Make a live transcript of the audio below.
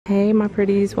Hey my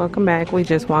pretties, welcome back. We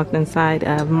just walked inside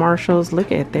of Marshall's.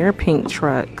 Look at their pink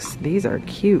trucks. These are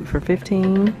cute for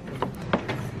 $15.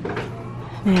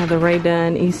 They have the Ray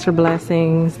Dunn Easter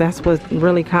blessings. That's what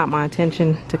really caught my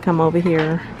attention to come over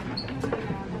here.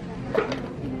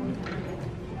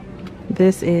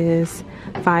 This is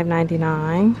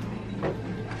 $5.99.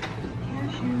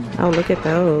 Oh, look at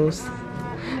those.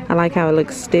 I like how it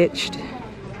looks stitched.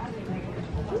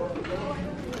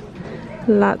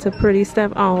 Lots of pretty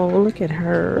stuff. Oh, look at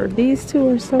her. These two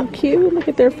are so cute. Look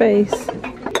at their face.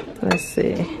 Let's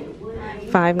see.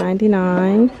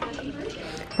 $5.99.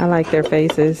 I like their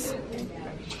faces.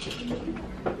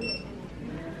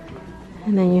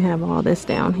 And then you have all this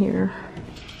down here.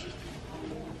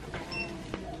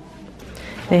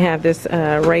 They have this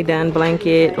Ray Dunn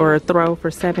blanket or a throw for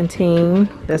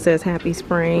 $17 that says Happy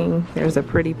Spring. There's a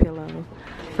pretty pillow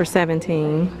for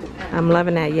 $17. I'm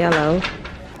loving that yellow.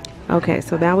 Okay,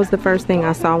 so that was the first thing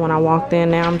I saw when I walked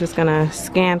in. Now I'm just gonna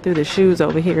scan through the shoes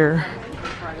over here.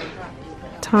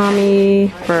 Tommy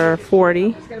for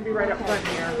 $40. It's gonna be right up front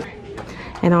here.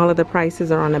 And all of the prices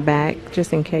are on the back,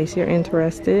 just in case you're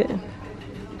interested.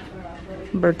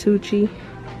 Bertucci.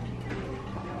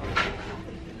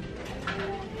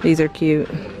 These are cute.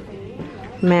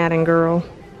 Madden Girl.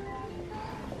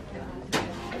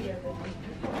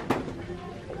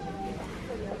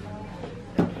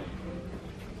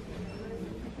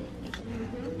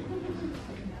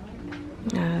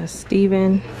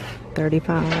 Steven,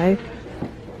 $35.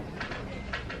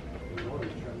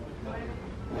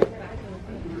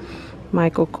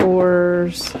 Michael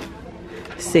Kors,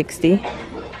 $60.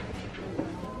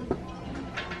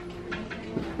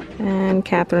 And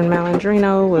Catherine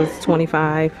Malandrino was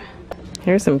 $25.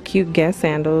 Here's some cute Guess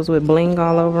sandals with bling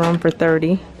all over them for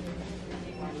 $30.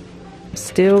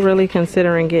 Still really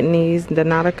considering getting these. The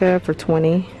Nautica for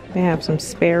 $20. They have some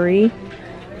Sperry,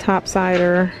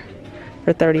 Topsider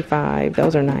for $35.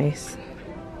 Those are nice.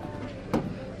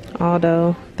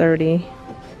 Aldo, $30.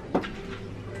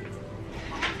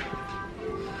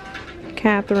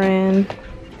 Catherine,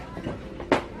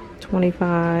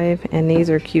 $25. And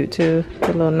these are cute too.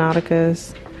 The little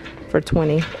Nauticas for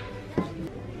 $20.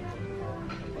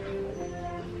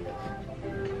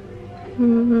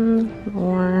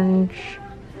 Orange.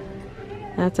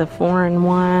 That's a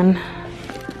 4-in-1.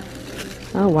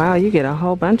 Oh wow, you get a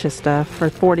whole bunch of stuff for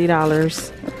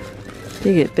 $40.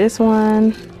 You get this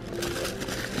one,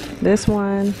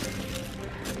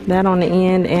 that on the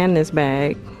end, and this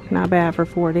bag. Not bad for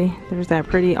 $40. There's that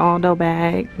pretty Aldo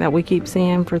bag that we keep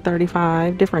seeing for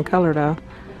 $35. Different color though.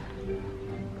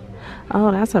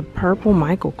 Oh, that's a purple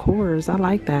Michael Kors. I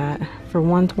like that for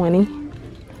 $120.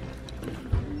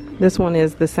 This one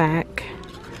is the sack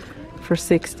for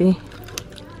 $60.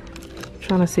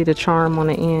 Trying to see the charm on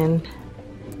the end.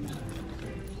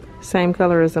 Same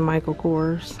color as the Michael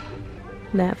Kors.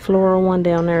 That floral one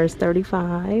down there is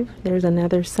 $35. There's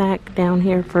another sack down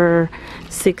here for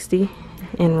 $60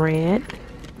 in red.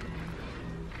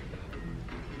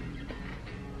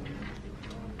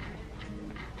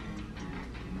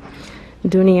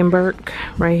 Dooney and Burke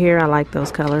right here. I like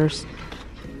those colors.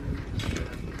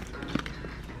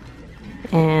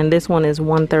 And this one is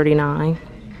 $139.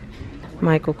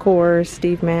 Michael Kors,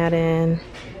 Steve Madden,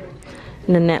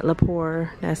 Nanette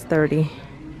Lepore, that's $30.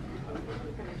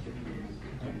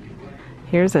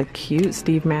 Here's a cute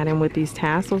Steve Madden with these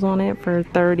tassels on it for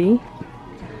 $30.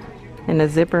 And the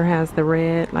zipper has the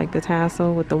red, like the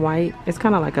tassel with the white. It's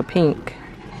kind of like a pink.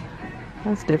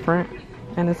 That's different.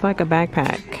 And it's like a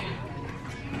backpack.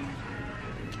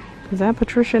 Is that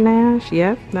Patricia Nash?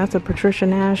 Yep, that's a Patricia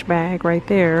Nash bag right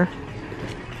there.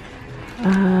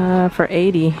 For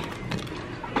 $80.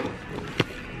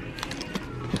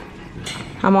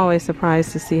 I'm always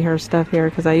surprised to see her stuff here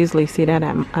because I usually see that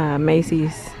at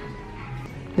Macy's.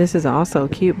 This is also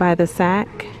cute by the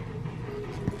sack.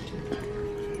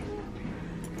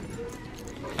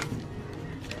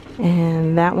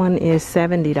 And that one is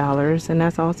 $70, and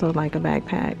that's also like a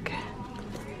backpack.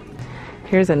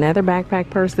 Here's another backpack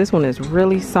purse. This one is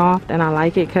really soft, and I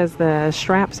like it because the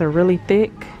straps are really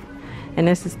thick. And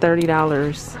this is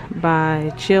 $30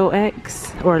 by Chill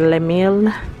X or Le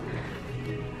Mille.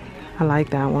 I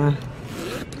like that one.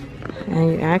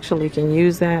 And you actually can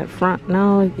use that front.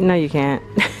 No, you can't.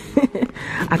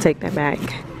 I take that back.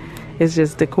 It's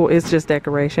just decor. It's just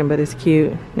decoration, but it's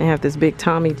cute. They have this big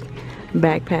Tommy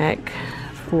backpack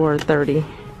for $30.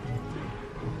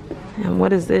 And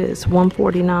what is this?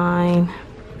 $149.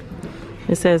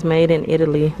 It says made in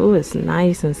Italy. Ooh, it's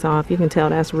nice and soft. You can tell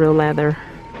that's real leather.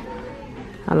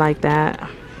 I like that.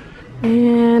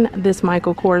 And this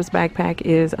Michael Kors backpack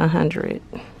is $100.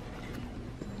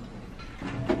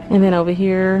 And then over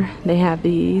here they have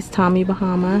these Tommy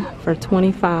Bahama for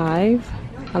 $25.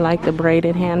 I like the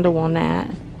braided handle on that.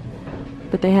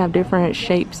 But they have different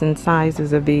shapes and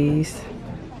sizes of these.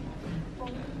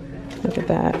 Look at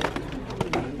that.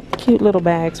 Cute little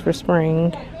bags for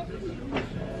spring.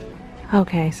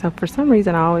 Okay, so for some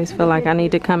reason I always feel like I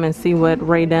need to come and see what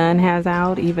Rae Dunn has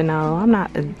out, even though I'm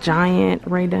not a giant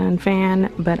Rae Dunn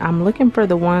fan, but I'm looking for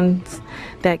the ones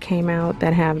that came out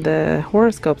that have the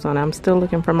horoscopes on it. I'm still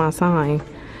looking for my sign.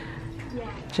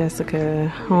 Jessica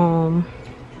Home.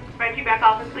 Frenchie, back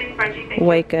office, please. Frenchie, thank you.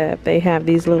 Wake Up. They have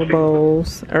these little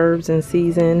bowls, herbs in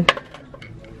season,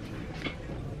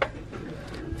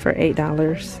 for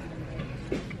 $8.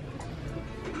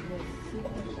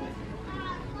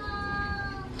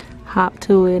 Hop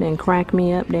to It and Crack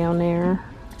Me Up down there.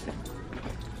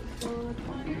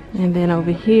 And then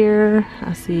over here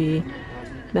I see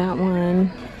that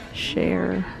one,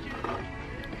 Share,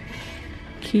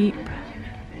 Keep,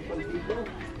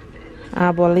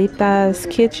 Abuelita's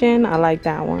Kitchen. I like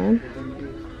that one.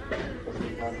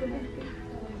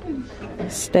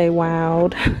 Stay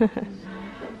Wild.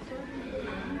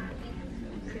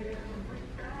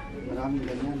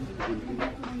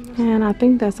 And I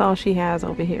think that's all she has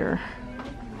over here.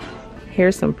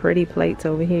 Here's some pretty plates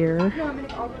over here.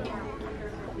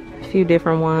 A few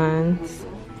different ones.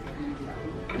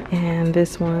 And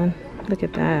this one, look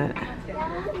at that.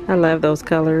 I love those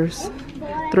colors.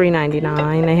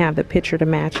 $3.99. They have the picture to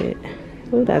match it.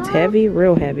 Oh, that's heavy,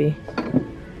 real heavy.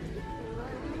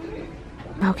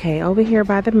 Okay, over here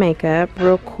by the makeup,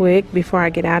 real quick before I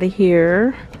get out of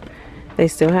here. They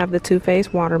still have the Too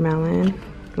Faced watermelon.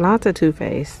 Lots of Too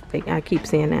Faced. I keep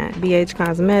seeing that. BH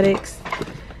Cosmetics.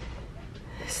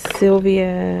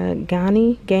 Sylvia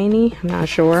Gainey. I'm not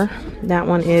sure. That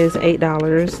one is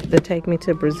 $8. The Take Me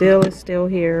to Brazil is still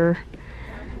here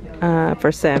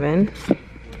for $7.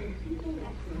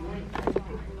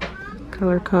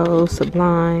 Color Code,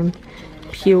 Sublime,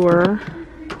 Pure.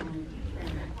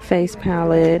 Face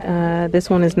palette. This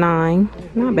one is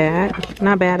 $9. Not bad.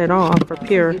 Not bad at all for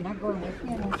Pure.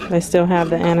 They still have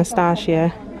the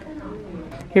Anastasia.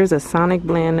 Here's a Sonic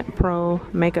Blend Pro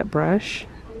makeup brush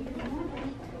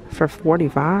for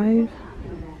 $45.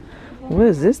 What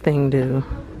does this thing do?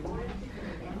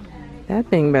 That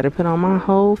thing better put on my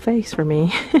whole face for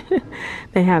me.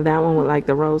 They have that one with like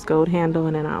the rose gold handle,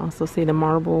 and then I also see the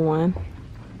marble one.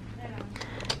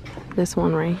 This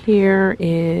one right here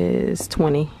is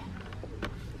 $20.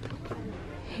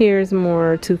 Here's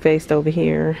more Too Faced over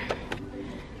here.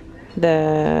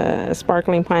 The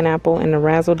Sparkling Pineapple and the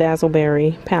Razzle Dazzle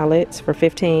Berry palettes for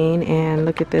 $15. And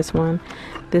look at this one.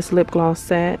 This lip gloss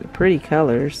set. Pretty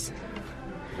colors.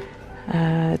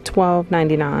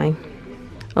 $12.99.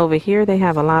 Over here they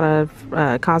have a lot of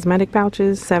cosmetic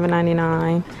pouches.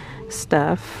 $7.99.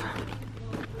 Stuff.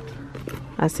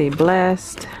 I see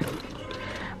Blessed.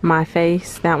 My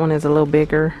Face. That one is a little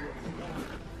bigger.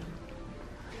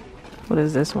 What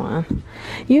is this one?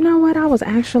 You know what? I was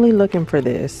actually looking for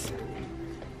this.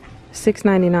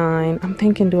 $6.99. I'm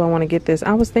thinking, do I want to get this?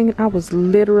 I was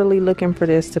literally looking for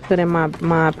this to put in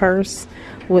my purse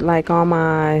with like all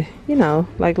my, you know,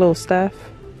 like little stuff.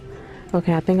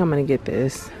 Okay, I think I'm gonna get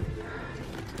this.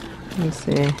 Let's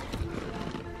see.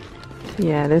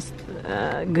 Yeah, this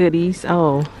goodies.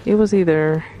 Oh, it was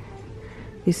either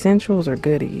essentials or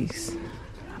goodies.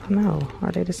 I don't know.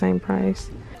 Are they the same price?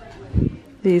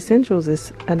 The essentials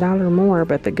is $1 more,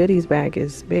 but the goodies bag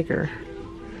is bigger.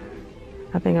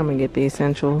 I think I'm gonna get the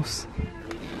essentials.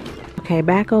 Okay,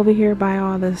 back over here by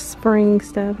all the spring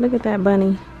stuff. Look at that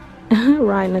bunny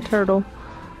riding a turtle.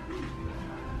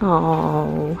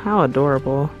 Oh, how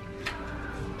adorable.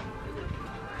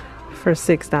 For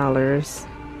 $6.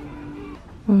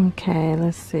 Okay,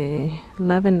 let's see.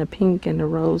 Loving the pink and the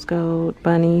rose gold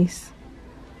bunnies.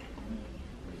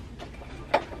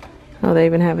 Oh, they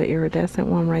even have an iridescent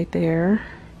one right there.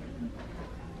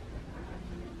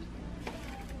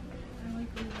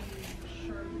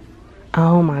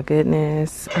 Oh my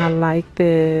goodness, I like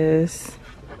this.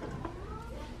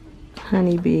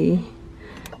 Honeybee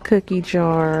cookie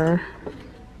jar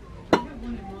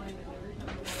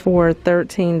for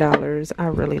 $13. I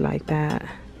really like that.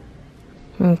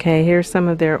 Okay, here's some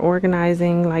of their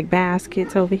organizing like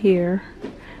baskets over here.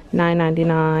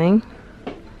 $9.99.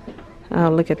 Oh,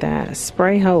 look at that.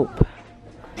 Spray Hope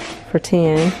for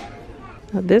 $10.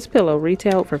 This pillow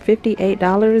retailed for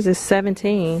 $58. It's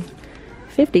 $17.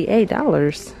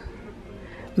 $58.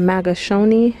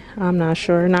 Magashoni. I'm not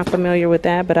sure. Not familiar with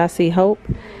that, but I see Hope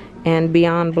and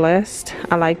Beyond Blessed.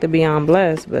 I like the Beyond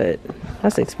Blessed, but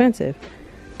that's expensive.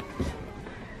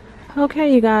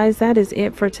 Okay, you guys, that is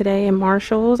it for today in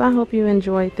Marshalls. I hope you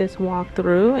enjoyed this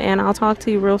walkthrough, and I'll talk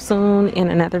to you real soon in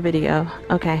another video.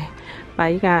 Okay, bye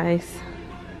you guys.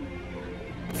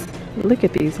 Look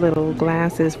at these little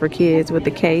glasses for kids with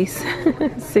the case.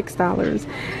 $6.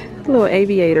 Little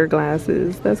aviator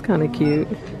glasses. That's kind of cute.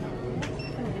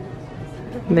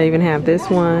 They even have this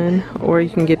one, or you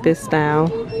can get this style.